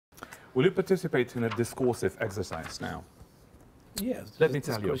Will you participate in a discursive exercise now? Yes. Let me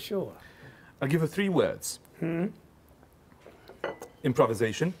tell you. Sure. I'll give you 3 words.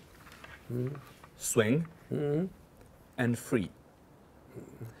 Improvisation, swing, and free.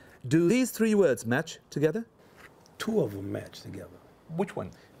 Do these 3 words match together? 2 of them match together. Which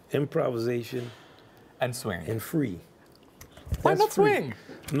one? Improvisation And swing. and free. Why That's not free. swing?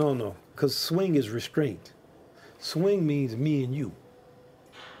 No, because swing is restraint. Swing means me and you.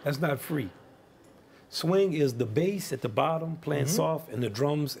 That's not free. Swing is the bass at the bottom playing soft and the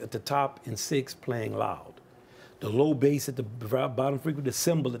drums at the top and 6 playing loud. The low bass at the bottom frequency, the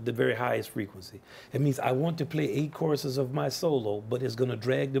cymbal at the very highest frequency. It means I want to play 8 choruses of my solo, but it's going to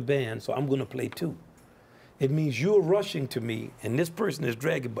drag the band, so I'm going to play 2. It means you're rushing to me, and this person is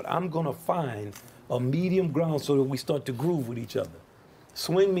dragging, but I'm going to find a medium ground so that we start to groove with each other.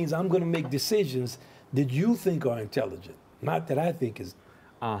 Swing means I'm going to make decisions that you think are intelligent, not that I think is.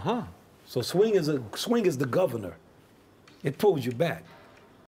 Uh-huh. So swing is the governor. It pulls you back.